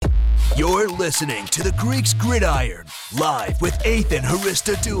You're listening to the Greeks Gridiron, live with Ethan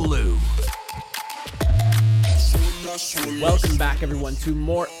Haristodoulou. Welcome back, everyone, to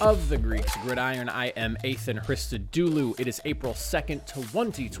more of the Greeks Gridiron. I am Ethan Haristodoulou. It is April 2nd,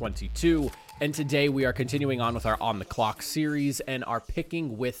 2022, and today we are continuing on with our On the Clock series and are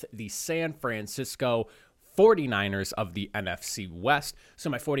picking with the San Francisco 49ers of the NFC West. So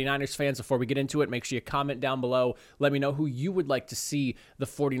my 49ers fans, before we get into it, make sure you comment down below. Let me know who you would like to see the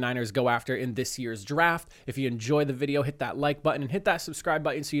 49ers go after in this year's draft. If you enjoy the video, hit that like button and hit that subscribe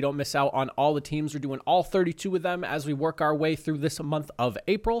button so you don't miss out on all the teams. We're doing all 32 of them as we work our way through this month of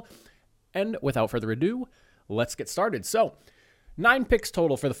April. And without further ado, let's get started. So 9 picks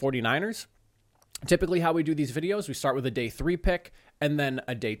total for the 49ers. Typically how we do these videos, we start with a day 3 pick, and then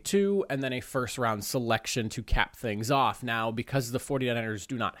a day 2, and then a first round selection to cap things off. Now, because the 49ers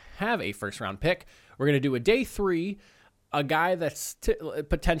do not have a first round pick, we're going to do a day 3, a guy that's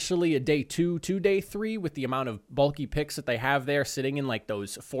potentially a day 2 to day 3 with the amount of bulky picks that they have there sitting in like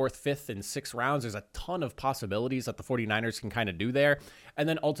those 4th, 5th, and 6th rounds. There's a ton of possibilities that the 49ers can kind of do there. And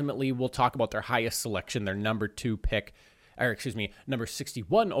then ultimately we'll talk about their highest selection, their number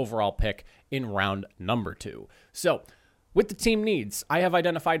 61 overall pick in round number 2. So with the team needs, I have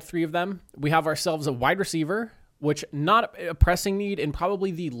identified 3 of them. We have ourselves a wide receiver, which not a pressing need, and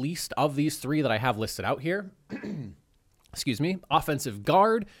probably the least of these 3 that I have listed out here. Offensive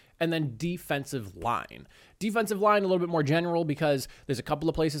guard, and then defensive line. Defensive line, a little bit more general because there's a couple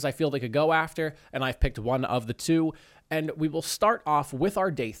of places I feel they could go after, and I've picked one of the 2. And we will start off with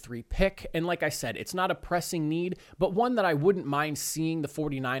our day 3 pick. And like I said, it's not a pressing need, but one that I wouldn't mind seeing the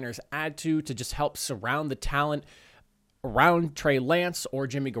 49ers add to just help surround the talent around Trey Lance or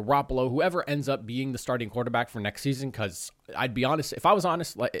Jimmy Garoppolo, whoever ends up being the starting quarterback for next season. Because I'd be honest, if I was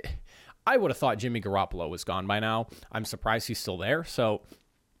honest, I would have thought Jimmy Garoppolo was gone by now. I'm surprised he's still there. So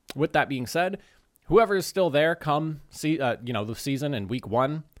with that being said, whoever is still there come the season in week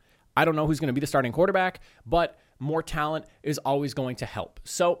 1, I don't know who's going to be the starting quarterback, but more talent is always going to help.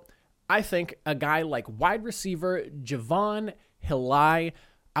 So I think a guy like wide receiver Javon Hilai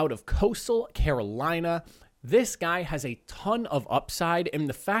out of Coastal Carolina, this guy has a ton of upside, and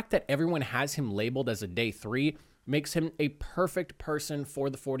the fact that everyone has him labeled as a day 3 makes him a perfect person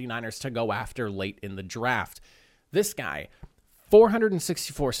for the 49ers to go after late in the draft. This guy,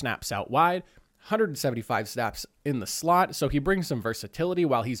 464 snaps out wide, 175 snaps in the slot, so he brings some versatility.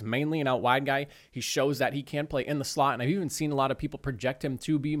 While he's mainly an out wide guy, he shows that he can play in the slot, and I've even seen a lot of people project him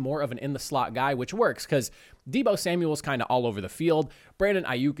to be more of an in the slot guy, which works because Deebo Samuel's kind of all over the field. Brandon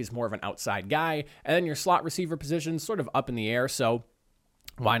Ayuk is more of an outside guy, and then your slot receiver position sort of up in the air, so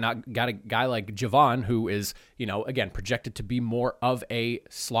why not got a guy like Javon, who is, again, projected to be more of a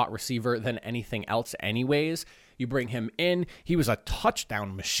slot receiver than anything else anyways. You bring him in. He was a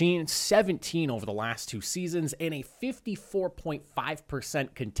touchdown machine, 17 over the last 2 seasons, and a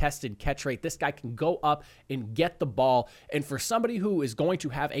 54.5% contested catch rate. This guy can go up and get the ball. And for somebody who is going to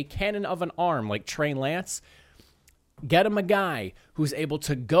have a cannon of an arm like Trey Lance, get him a guy who's able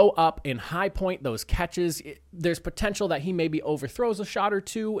to go up and high point those catches. There's potential that he maybe overthrows a shot or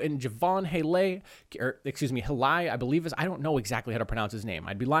 2, and Javon Hilai, I believe I don't know exactly how to pronounce his name.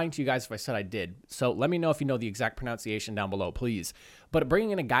 I'd be lying to you guys if I said I did. So let me know if you know the exact pronunciation down below, please. But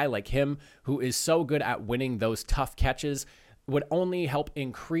bringing in a guy like him who is so good at winning those tough catches would only help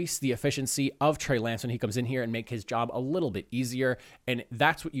increase the efficiency of Trey Lance when he comes in here and make his job a little bit easier. And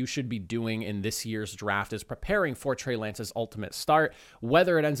that's what you should be doing in this year's draft, is preparing for Trey Lance's ultimate start,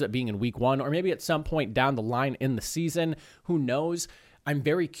 whether it ends up being in week 1 or maybe at some point down the line in the season. Who knows? I'm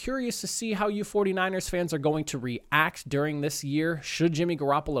very curious to see how you 49ers fans are going to react during this year. Should Jimmy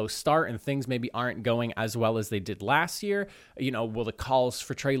Garoppolo start and things maybe aren't going as well as they did last year? Will the calls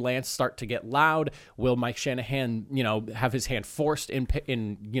for Trey Lance start to get loud? Will Mike Shanahan, have his hand forced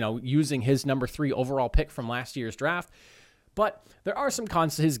in using his number 3 overall pick from last year's draft? But there are some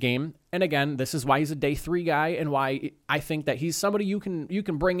cons to his game. And again, this is why he's a day 3 guy and why I think that he's somebody you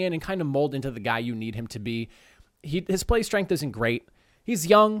can bring in and kind of mold into the guy you need him to be. His play strength isn't great. He's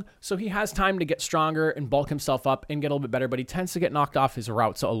young, so he has time to get stronger and bulk himself up and get a little bit better, but he tends to get knocked off his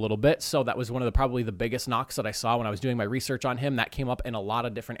routes a little bit. So that was one of probably the biggest knocks that I saw when I was doing my research on him. That came up in a lot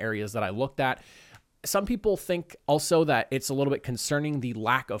of different areas that I looked at. Some people think also that it's a little bit concerning the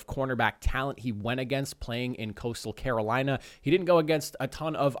lack of cornerback talent he went against playing in Coastal Carolina. He didn't go against a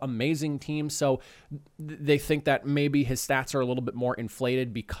ton of amazing teams, so they think that maybe his stats are a little bit more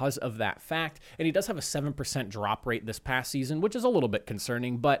inflated because of that fact. And he does have a 7% drop rate this past season, which is a little bit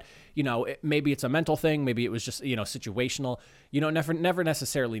concerning, but maybe it's a mental thing. Maybe it was just, situational. Never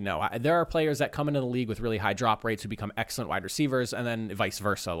necessarily know. There are players that come into the league with really high drop rates who become excellent wide receivers, and then vice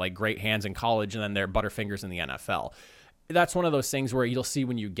versa, like great hands in college, and then they're butterfingers in the NFL. That's one of those things where you'll see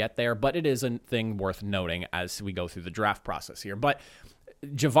when you get there, but it is a thing worth noting as we go through the draft process here. But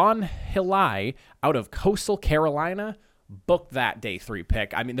Javon Hillai out of Coastal Carolina, book that day 3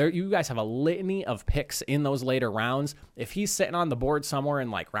 pick. I mean, you guys have a litany of picks in those later rounds. If he's sitting on the board somewhere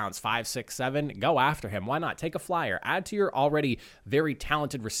in like rounds 5, 6, 7, go after him. Why not? Take a flyer. Add to your already very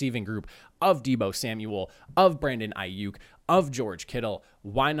talented receiving group of Deebo Samuel, of Brandon Ayuk, of George Kittle.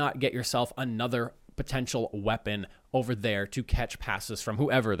 Why not get yourself another potential weapon over there to catch passes from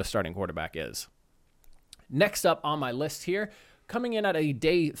whoever the starting quarterback is? Next up on my list here, coming in at a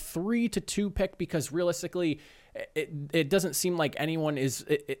day 3 to 2 pick, because realistically, it doesn't seem like anyone is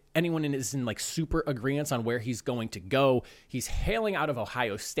in like super agreement on where he's going to go. He's hailing out of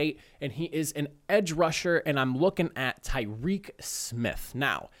Ohio State, and he is an edge rusher, and I'm looking at Tyreke Smith.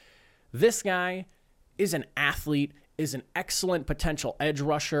 Now, this guy is an athlete, is an excellent potential edge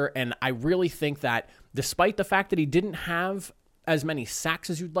rusher, and I really think that despite the fact that he didn't have as many sacks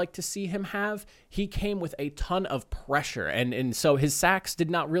as you'd like to see him have, he came with a ton of pressure, and so his sacks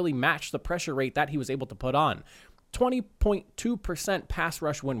did not really match the pressure rate that he was able to put on. 20.2% pass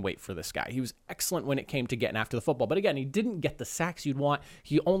rush win rate for this guy. He was excellent when it came to getting after the football, but again, he didn't get the sacks you'd want.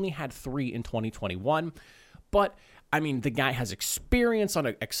 He only had 3 in 2021, but I mean, the guy has experience on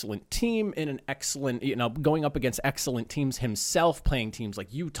an excellent team in an excellent, going up against excellent teams himself, playing teams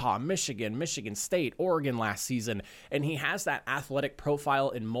like Utah, Michigan, Michigan State, Oregon last season. And he has that athletic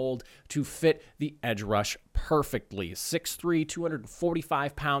profile and mold to fit the edge rush perfectly. 6'3",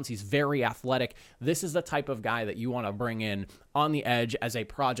 245 pounds. He's very athletic. This is the type of guy that you want to bring in on the edge as a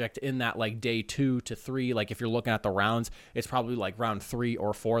project in that like day 2 to 3. Like if you're looking at the rounds, it's probably like round 3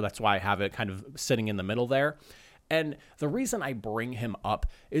 or 4. That's why I have it kind of sitting in the middle there. And the reason I bring him up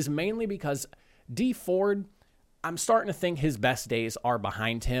is mainly because Dee Ford, I'm starting to think his best days are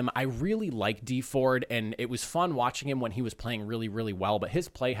behind him. I really like Dee Ford, and it was fun watching him when he was playing really, really well, but his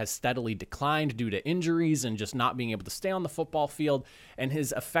play has steadily declined due to injuries and just not being able to stay on the football field, and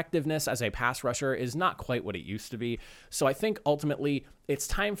his effectiveness as a pass rusher is not quite what it used to be. So I think ultimately it's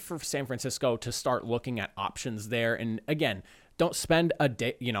time for San Francisco to start looking at options there. And again, don't spend a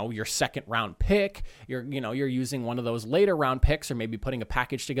day, your second round pick. You're using one of those later round picks, or maybe putting a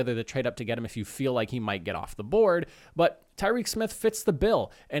package together to trade up to get him if you feel like he might get off the board. But Tyreke Smith fits the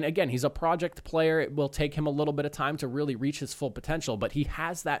bill. And again, he's a project player. It will take him a little bit of time to really reach his full potential, but he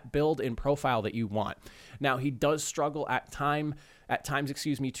has that build and profile that you want. Now, he does struggle at times,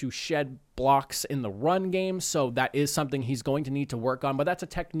 to shed blocks in the run game, so that is something he's going to need to work on, but that's a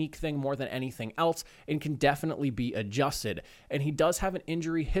technique thing more than anything else and can definitely be adjusted. And he does have an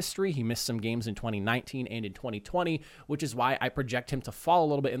injury history. He missed some games in 2019 and in 2020, which is why I project him to fall a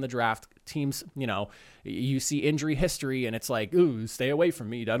little bit in the draft. Teams, you see injury history and it's like, ooh, stay away from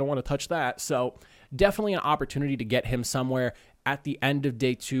me. I don't want to touch that. So definitely an opportunity to get him somewhere at the end of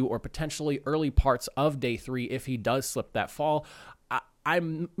day 2 or potentially early parts of day 3 if he does slip that fall.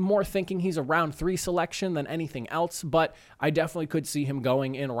 I'm more thinking he's a round 3 selection than anything else, but I definitely could see him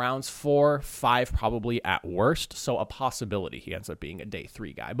going in rounds 4, 5, probably at worst. So a possibility he ends up being a day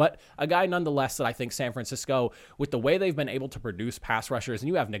 3 guy, but a guy nonetheless that I think San Francisco, with the way they've been able to produce pass rushers, and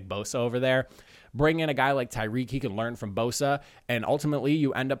you have Nick Bosa over there, bring in a guy like Tyreke, he can learn from Bosa, and ultimately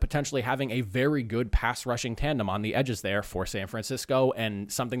you end up potentially having a very good pass rushing tandem on the edges there for San Francisco,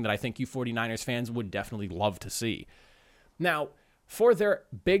 and something that I think you 49ers fans would definitely love to see. Now, for their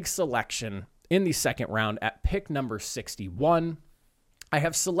big selection in the second round at pick number 61, I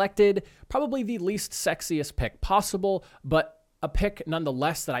have selected probably the least sexiest pick possible, but a pick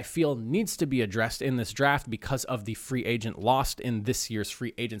nonetheless that I feel needs to be addressed in this draft because of the free agent lost in this year's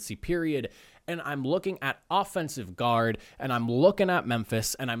free agency period. And I'm looking at offensive guard, and I'm looking at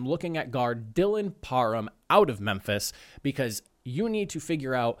Memphis, and I'm looking at guard Dylan Parham out of Memphis, because you need to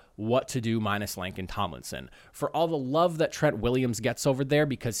figure out what to do minus Laken Tomlinson. For all the love that Trent Williams gets over there,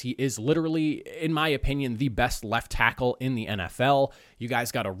 because he is literally, in my opinion, the best left tackle in the NFL. You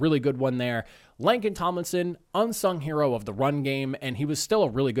guys got a really good one there. Laken Tomlinson, unsung hero of the run game, and he was still a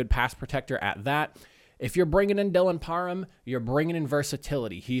really good pass protector at that. If you're bringing in Dylan Parham, you're bringing in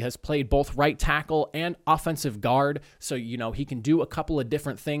versatility. He has played both right tackle and offensive guard, so, he can do a couple of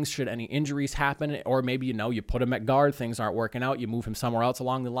different things should any injuries happen, or maybe, you put him at guard, things aren't working out, you move him somewhere else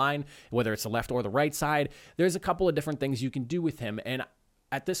along the line, whether it's the left or the right side. There's a couple of different things you can do with him, and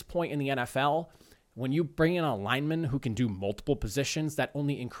at this point in the NFL, when you bring in a lineman who can do multiple positions, that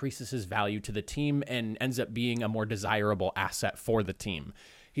only increases his value to the team and ends up being a more desirable asset for the team.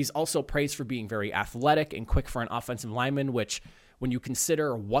 He's also praised for being very athletic and quick for an offensive lineman, which when you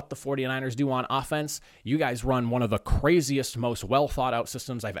consider what the 49ers do on offense, you guys run one of the craziest, most well-thought-out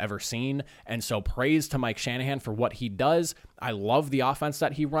systems I've ever seen. And so praise to Mike Shanahan for what he does. I love the offense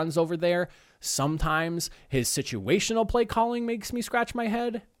that he runs over there. Sometimes his situational play calling makes me scratch my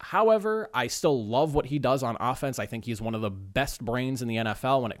head. However, I still love what he does on offense. I think he's one of the best brains in the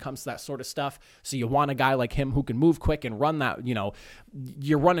NFL when it comes to that sort of stuff. So you want a guy like him who can move quick and run that,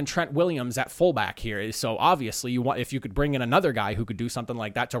 you're running Trent Williams at fullback here. So obviously if you could bring in another guy who could do something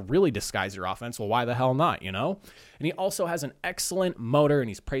like that to really disguise your offense, well, why the hell not, And he also has an excellent motor, and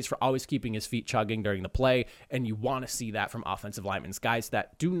he's praised for always keeping his feet chugging during the play. And you want to see that from offensive linemen, guys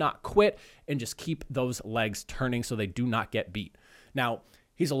that do not quit and just keep those legs turning so they do not get beat. Now,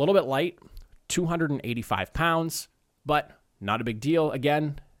 he's a little bit light, 285 pounds, but not a big deal.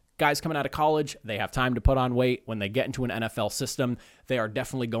 Again, guys coming out of college, they have time to put on weight. When they get into an NFL system, they are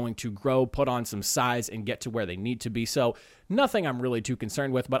definitely going to grow, put on some size, and get to where they need to be. So nothing I'm really too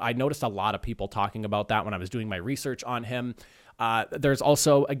concerned with, but I noticed a lot of people talking about that when I was doing my research on him. There's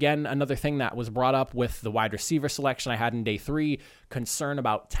also, again, another thing that was brought up with the wide receiver selection I had in day 3, concern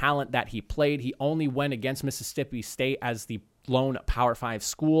about talent that he played. He only went against Mississippi State as the lone Power 5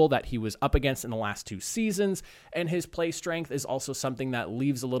 school that he was up against in the last 2 seasons, and his play strength is also something that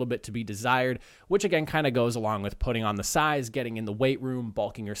leaves a little bit to be desired, which again kind of goes along with putting on the size, getting in the weight room,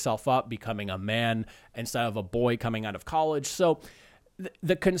 bulking yourself up, becoming a man instead of a boy coming out of college. So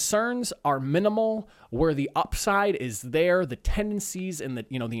the concerns are minimal, where the upside is there, the tendencies and the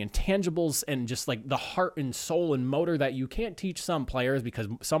intangibles and just like the heart and soul and motor that you can't teach some players because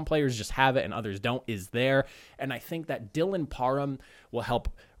some players just have it and others don't is there. And I think that Dylan Parham will help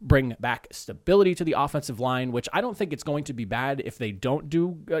bring back stability to the offensive line, which I don't think it's going to be bad if they don't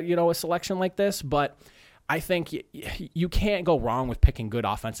do, a selection like this, but I think you can't go wrong with picking good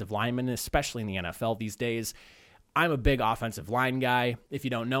offensive linemen, especially in the NFL these days. I'm a big offensive line guy. If you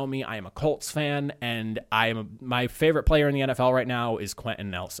don't know me, I am a Colts fan, and my favorite player in the NFL right now is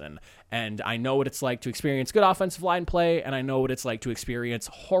Quentin Nelson. And I know what it's like to experience good offensive line play, and I know what it's like to experience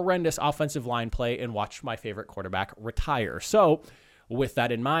horrendous offensive line play and watch my favorite quarterback retire. So with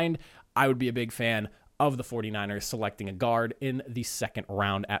that in mind, I would be a big fan of the 49ers selecting a guard in the second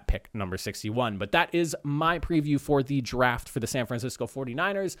round at pick number 61. But that is my preview for the draft for the San Francisco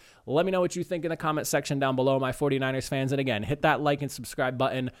 49ers. Let me know what you think in the comment section down below, my 49ers fans. And again, hit that like and subscribe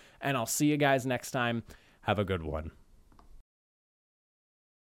button, and I'll see you guys next time. Have a good one.